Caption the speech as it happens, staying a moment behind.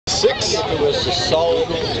6? It was the solid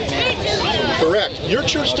mass. Correct. Your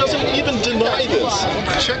church doesn't even deny this.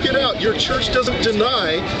 Check it out. Your church doesn't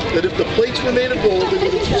deny that if the plates were made of gold, they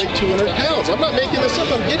would have weighed 200 pounds. I'm not making this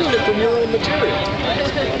up. I'm getting it from your own material.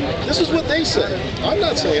 This is what they say. I'm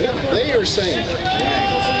not saying it. They are saying it.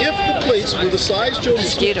 If the plates were the size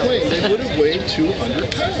Joseph Smith claimed, they would have weighed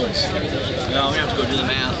 200 pounds. No, I'm going to have to go do the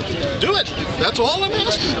math. Do it. That's all I'm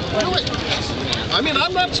asking. Do it. I mean,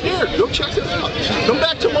 I'm not scared. Go check it out. Come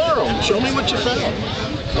back tomorrow and show me what you found.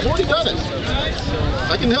 I've already done it.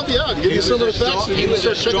 I can help you out and give you some of the facts. He was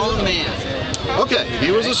a strong man. Okay,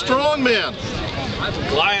 he was a strong man.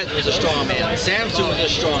 Goliath was a strong man. Samson was a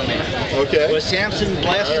strong man. Okay. Was Samson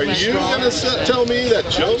blessed Are and you strong? going to tell me that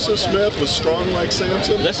Joseph Smith was strong like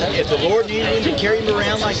Samson? Listen, if the Lord needed him to carry him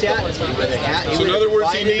around like that, he would have had. So in other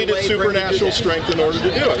words, he needed supernatural strength in order to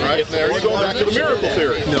do it, right? There you're going back to the miracle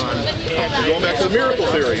theory. No. You're going back to the miracle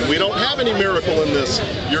theory. We don't have any miracle in this.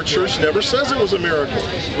 Your church never says it was a miracle.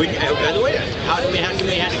 By the way, how come we have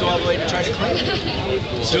to go all the way to try to claim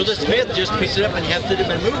it? Joseph Smith just picked it up and hefted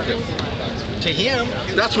him and moved him. To him,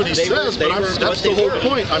 that's what he says, but that's the whole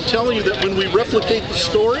point. I'm telling you that when we replicate the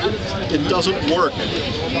story, it doesn't work.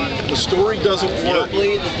 The story doesn't work. You don't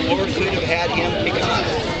believe that the Lord could have had him pick it up?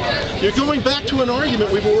 You're going back to an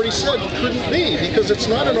argument we've already said couldn't be, because it's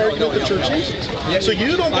not an argument the church uses. So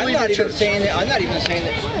you don't believe the church. I'm not even saying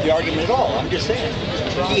that the argument at all. I'm just saying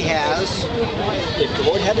he has. If the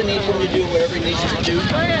Lord had a need for him to do whatever he needs to do, he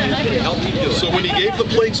could help him do it. So when he gave the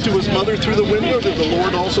plates to his mother through the window, did the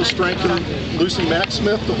Lord also strengthen Lucy Mack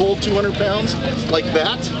Smith to hold 200 pounds like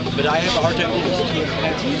that? But I have a hard time believing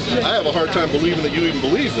that. I have a hard time believing that you even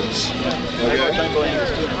believe this. Okay?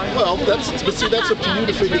 Well, that's up to you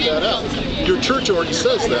to figure that out. Your church already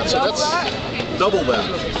says that, so that's double that.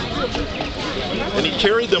 And he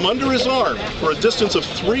carried them under his arm for a distance of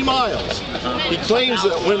 3 miles. He claims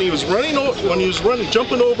that when he was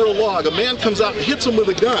jumping over a log, a man comes out and hits him with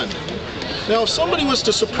a gun. Now, if somebody was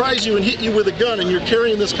to surprise you and hit you with a gun and you're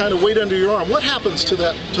carrying this kind of weight under your arm, what happens to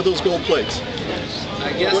those gold plates?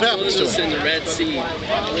 I guess what happens to in the Red Sea.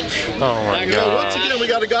 Oh my God. So once again, we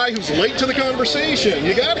got a guy who's late to the conversation.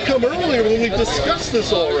 You got to come earlier when we've discussed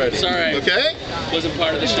this already. Sorry. Okay? Wasn't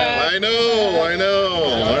part of the show. I know.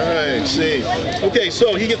 All right, see. Okay,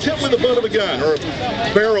 so he gets hit with the butt of a gun or a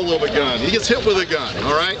barrel of a gun. He gets hit with a gun,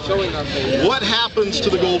 all right? What happens to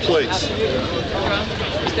the gold plates?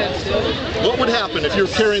 What would happen if you're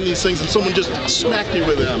carrying these things and someone just smacked you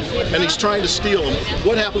with them and he's trying to steal them?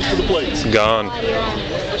 What happens to the plates? Gone.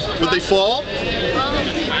 Would they fall?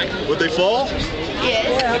 Would they fall?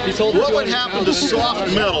 Yes. What would happen to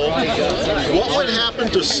soft metal? What would happen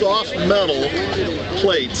to soft metal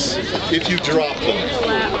plates if you dropped them?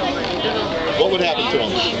 What would happen to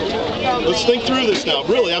them? Let's think through this now.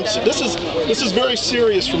 Really, this is very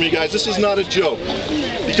serious for me, guys. This is not a joke.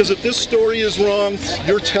 Because if this story is wrong,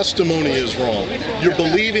 your testimony is wrong. You're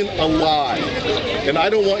believing a lie. And I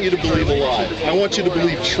don't want you to believe a lie. I want you to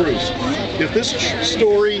believe truth. If this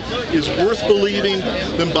story is worth believing,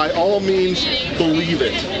 then by all means, believe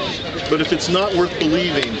it. But if it's not worth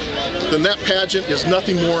believing, then that pageant is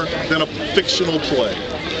nothing more than a fictional play.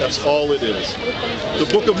 That's all it is.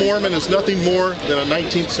 The Book of Mormon is nothing more than a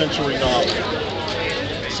 19th century novel.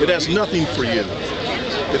 It has nothing for you.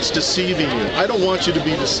 It's deceiving you. I don't want you to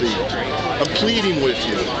be deceived. I'm pleading with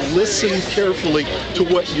you. Listen carefully to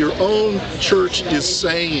what your own church is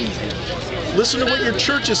saying. Listen to what your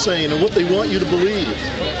church is saying and what they want you to believe.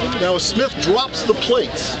 Now, if Smith drops the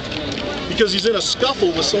plates because he's in a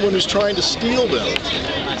scuffle with someone who's trying to steal them,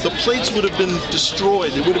 the plates would have been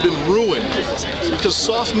destroyed. They would have been ruined. Because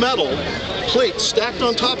soft metal plates stacked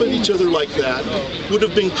on top of each other like that would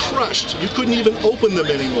have been crushed. You couldn't even open them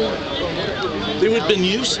anymore. They would have been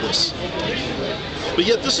useless. But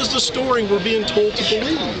yet this is the story we're being told to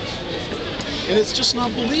believe. And it's just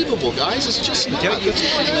not believable, guys. It's just not.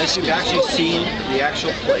 Unless you've actually seen the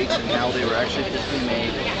actual plates and how they were actually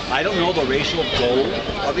made. I don't know the ratio of gold.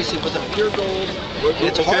 Obviously, with the pure gold,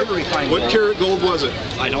 it's hard to refine gold. What carat gold was it?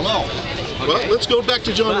 I don't know. Okay. Well, let's go back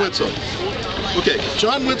to John Whitsoe. Okay,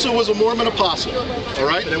 John Whitsoe was a Mormon apostle, all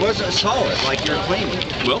right? But it wasn't solid like you're claiming.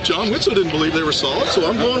 Well, John Whitsoe didn't believe they were solid, so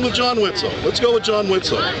I'm going with John Whitsoe. Let's go with John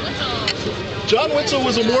Whitsoe. John Whitsoe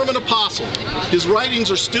was a Mormon apostle. His writings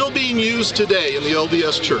are still being used today in the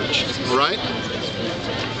LDS Church, all right?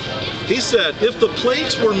 He said, if the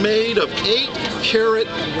plates were made of 8 karat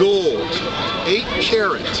gold, 8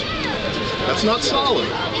 karat, that's not solid.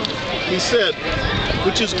 He said,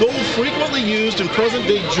 which is gold frequently used in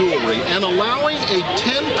present-day jewelry, and allowing a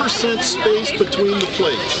 10% space between the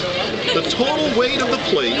plates. The total weight of the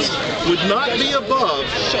plates would not be above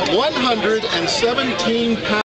 117 pounds.